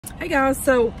Hey guys,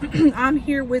 so I'm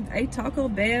here with a Taco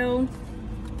Bell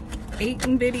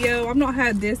eating video. I've not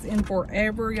had this in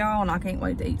forever, y'all, and I can't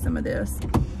wait to eat some of this.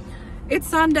 It's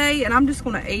Sunday and I'm just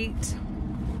gonna eat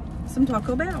some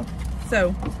Taco Bell.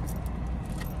 So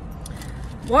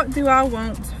what do I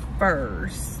want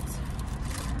first?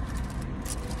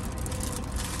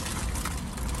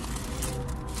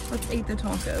 Let's eat the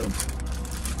taco.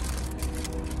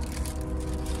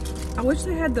 I wish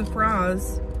they had the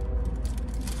fries.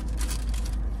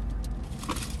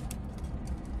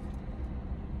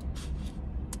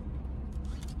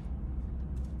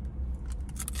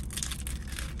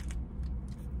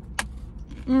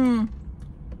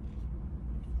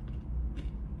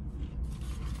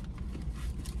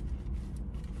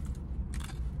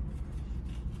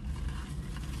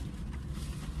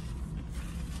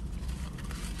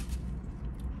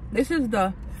 This is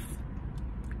the,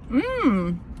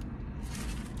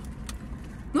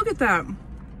 look at that.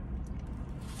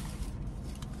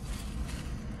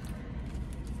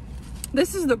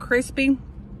 This is the crispy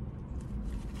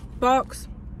box.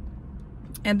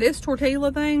 And this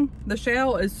tortilla thing, the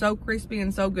shell is so crispy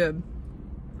and so good.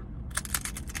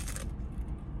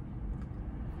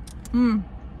 And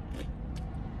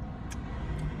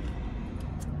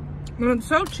it's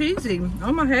so cheesy.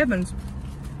 Oh my heavens.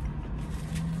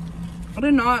 I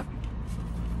did not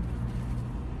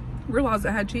realize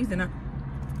it had cheese in it.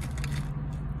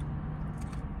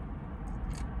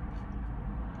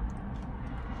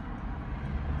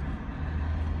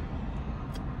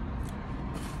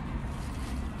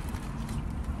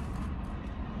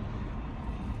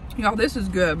 Y'all, this is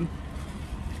good.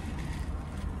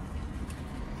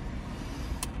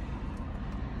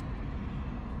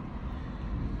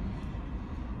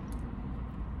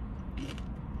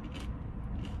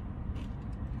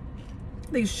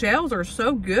 These shells are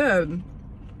so good.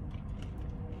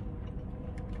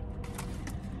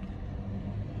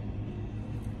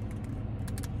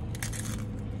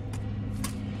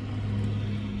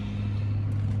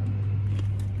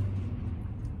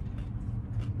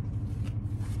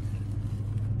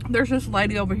 There's this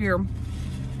lady over here.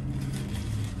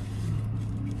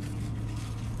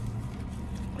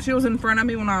 She was in front of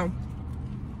me when I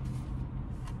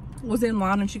was in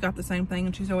line and she got the same thing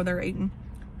and she's over there eating.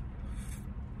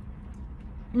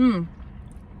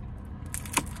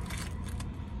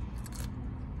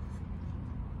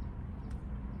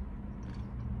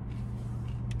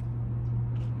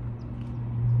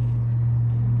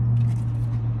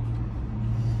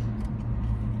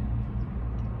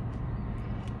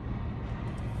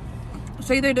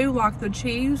 See, they do like the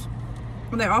cheese,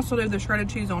 and they also do the shredded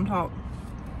cheese on top.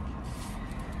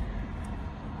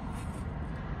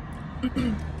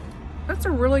 That's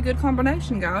a really good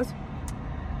combination, guys.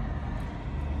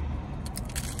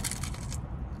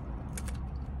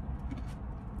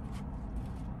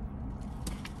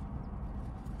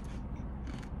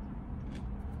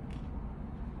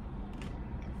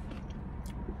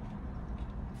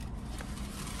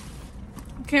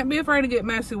 Can't be afraid to get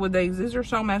messy with these. These are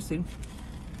so messy.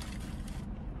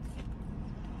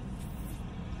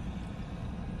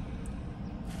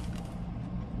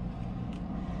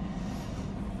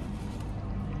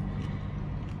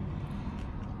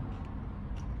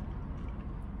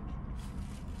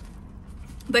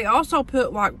 They also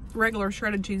put like regular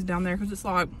shredded cheese down there because it's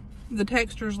like the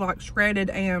texture's like shredded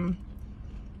and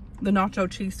the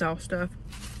nacho cheese sauce stuff.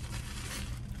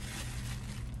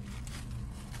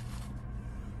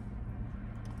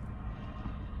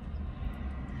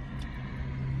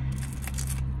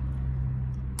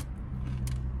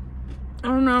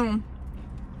 Oh no.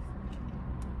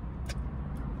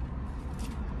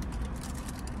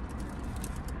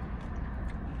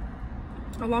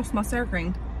 I lost my sour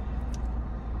cream.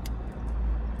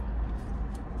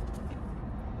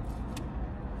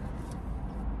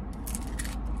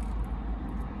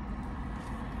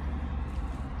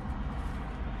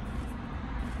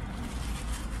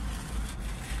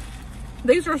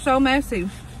 These are so messy.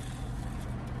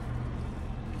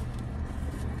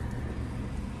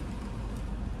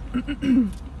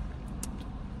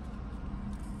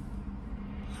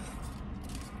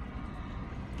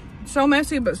 So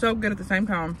messy, but so good at the same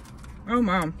time. Oh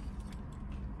my.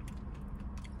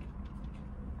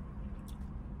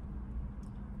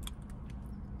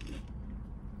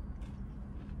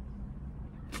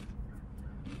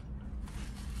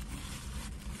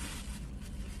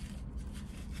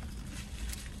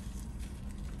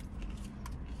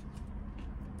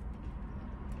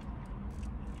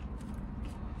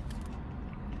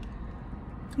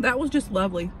 That was just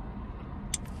lovely.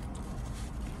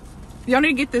 Y'all need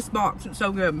to get this box. It's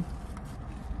so good.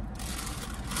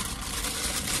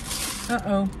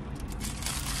 Uh-oh.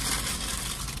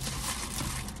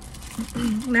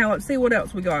 Now let's see what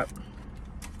else we got.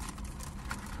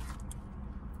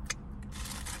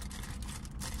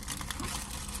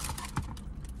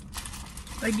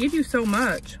 They give you so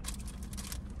much.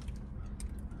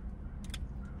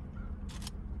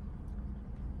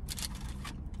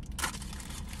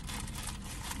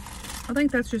 I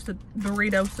think that's just a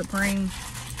Dorito Supreme.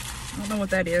 I don't know what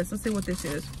that is. Let's see what this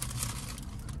is.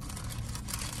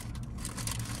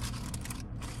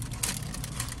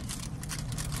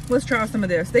 Let's try some of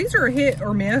this. These are a hit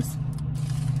or miss.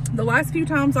 The last few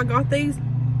times I got these,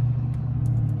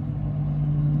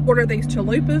 what are these,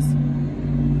 chalupas?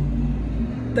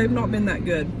 They've not been that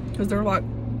good because they're like,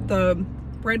 the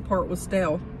bread part was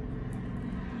stale.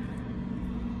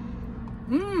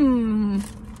 Mmm.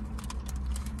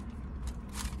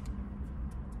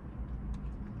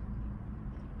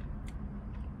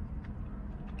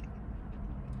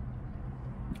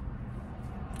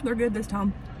 They're good this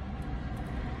time.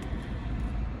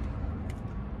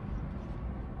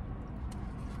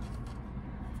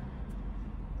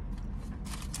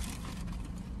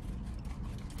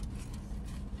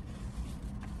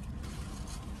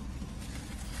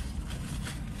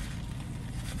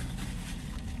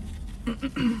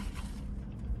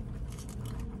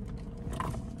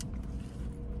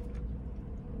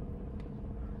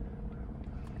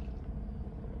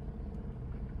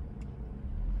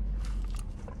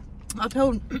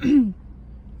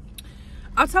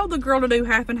 I told the girl to do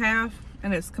half and half,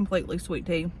 and it's completely sweet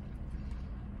tea.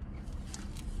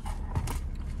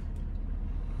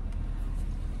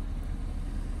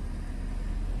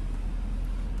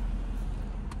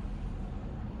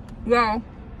 Well,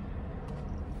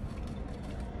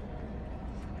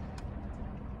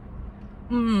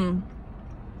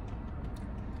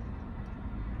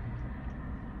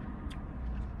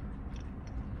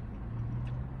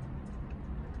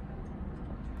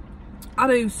 I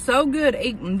do so good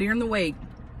eating during the week.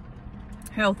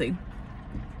 Healthy.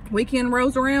 Weekend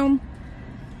rolls around,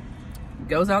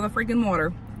 goes out of the freaking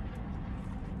water.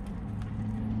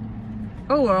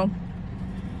 Oh well.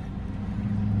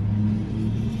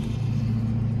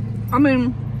 I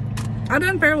mean, I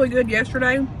done fairly good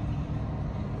yesterday,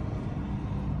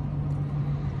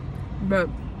 but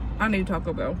I need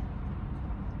Taco Bell.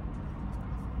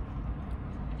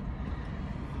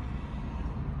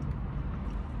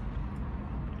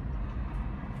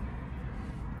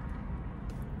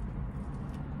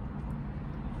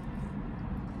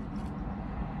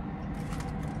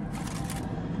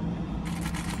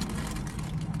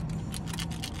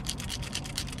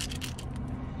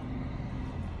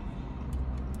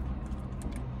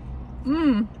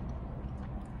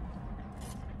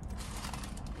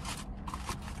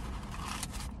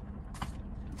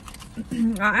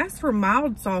 I asked for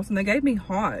mild sauce and they gave me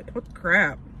hot. What the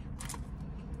crap?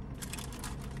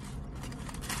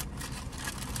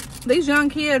 These young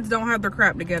kids don't have their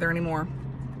crap together anymore.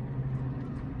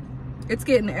 It's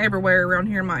getting everywhere around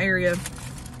here in my area.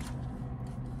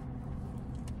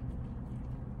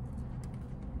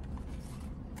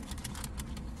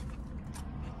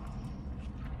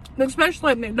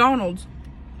 Especially at McDonald's.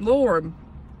 Lord.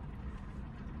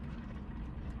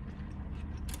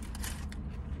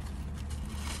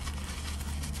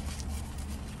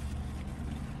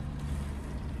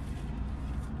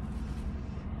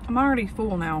 I'm already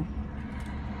full now.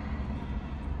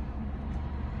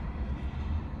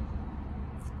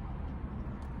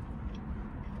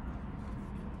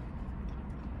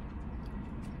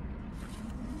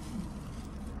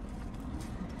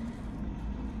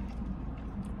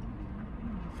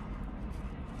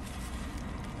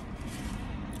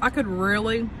 I could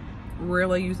really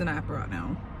use an app right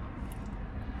now.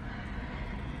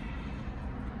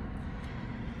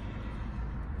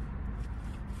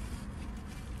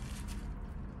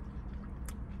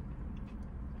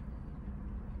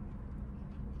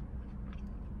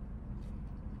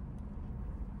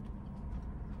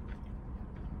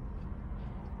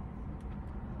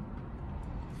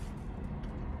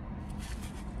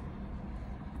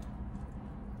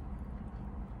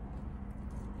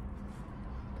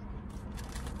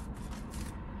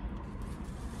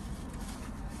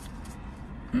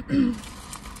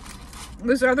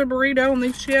 This other burrito and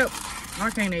these chips, I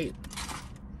can't eat.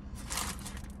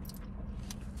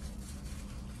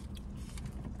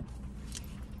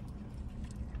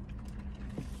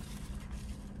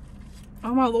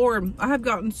 Oh my Lord, I have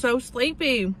gotten so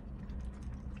sleepy.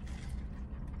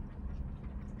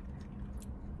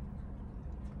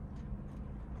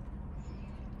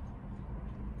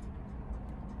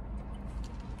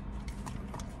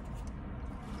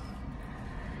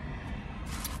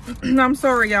 I'm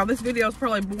sorry, y'all. This video is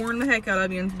probably boring the heck out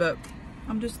of you, but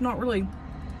I'm just not really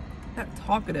that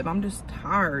talkative. I'm just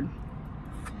tired.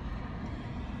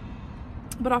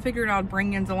 But I figured I'd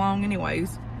bring yins along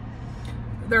anyways.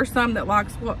 There's some that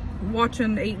likes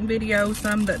watching eating videos,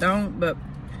 some that don't, but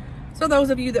so those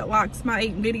of you that likes my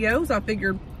eating videos, I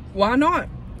figured, why not?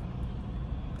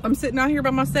 I'm sitting out here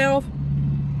by myself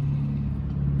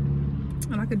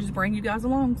and I could just bring you guys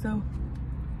along, so.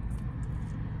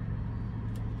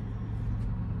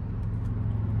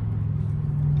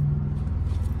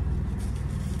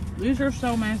 These are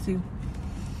so messy.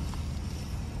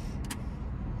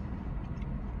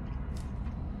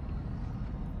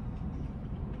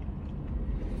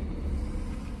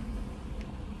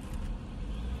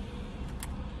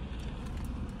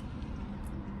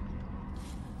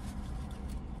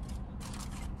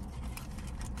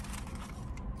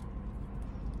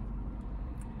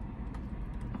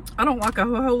 I don't like a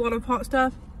whole lot of hot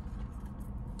stuff.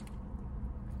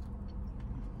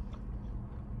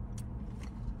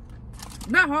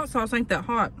 That hot sauce ain't that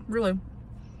hot, really.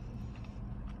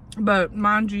 But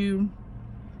mind you,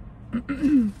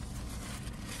 I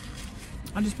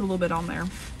just put a little bit on there.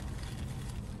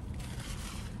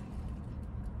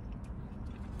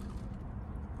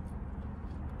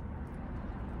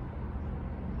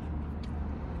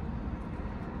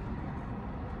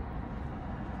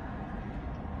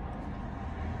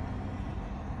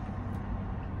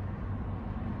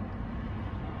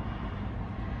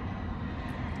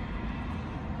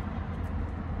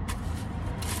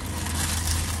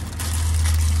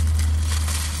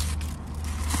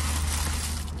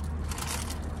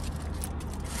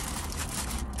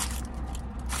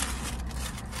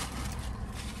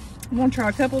 I'm gonna try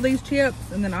a couple of these chips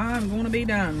and then I'm gonna be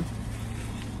done.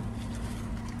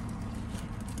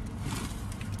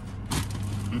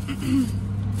 I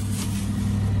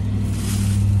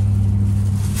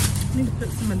need to put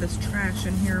some of this trash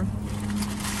in here.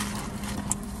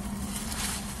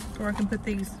 Or I can put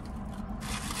these.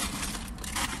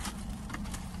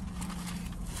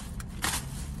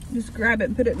 Just grab it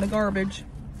and put it in the garbage.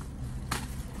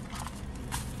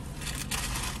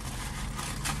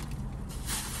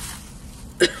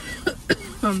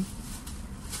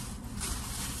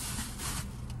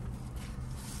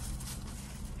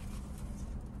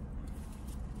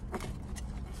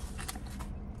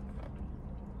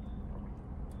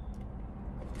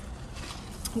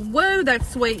 Whoa, that's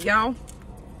sweet, y'all.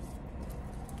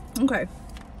 Okay.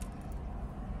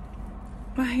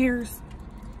 My hair's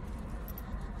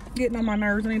getting on my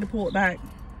nerves. I need to pull it back.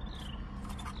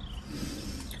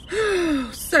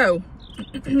 So,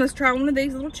 let's try one of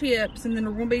these little chips and then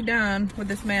we're gonna be done with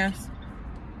this mess.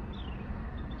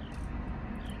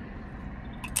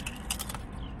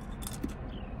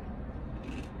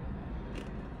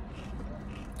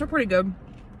 They're pretty good.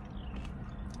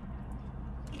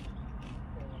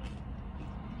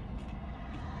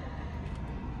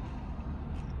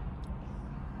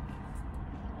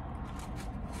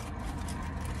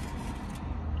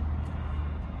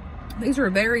 These are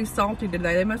very salty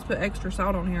today. They must put extra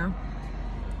salt on here.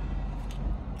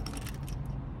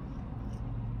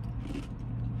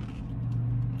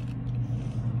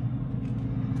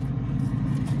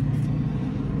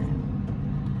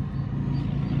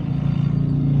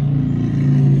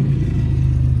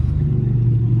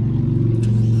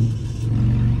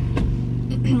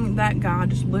 That guy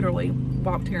just literally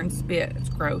walked here and spit. It's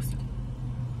gross.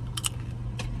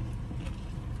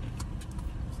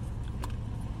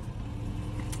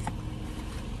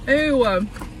 Ew.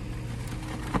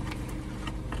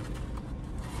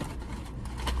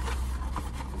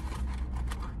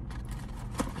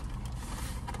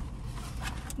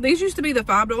 These used to be the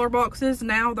 $5 boxes.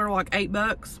 Now they're like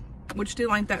 $8, which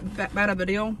still ain't that bad of a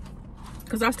deal.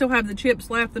 Because I still have the chips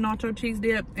left, the nacho cheese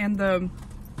dip, and the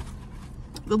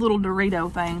little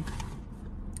Dorito thing.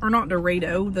 Or not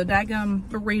Dorito, the daggum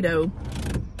burrito.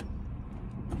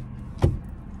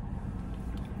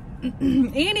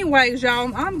 Anyways,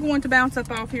 y'all, I'm going to bounce up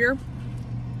off here.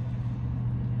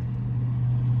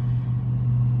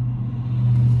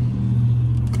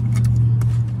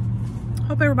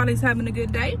 Hope everybody's having a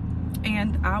good day,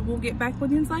 and I will get back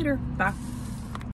with you later. Bye.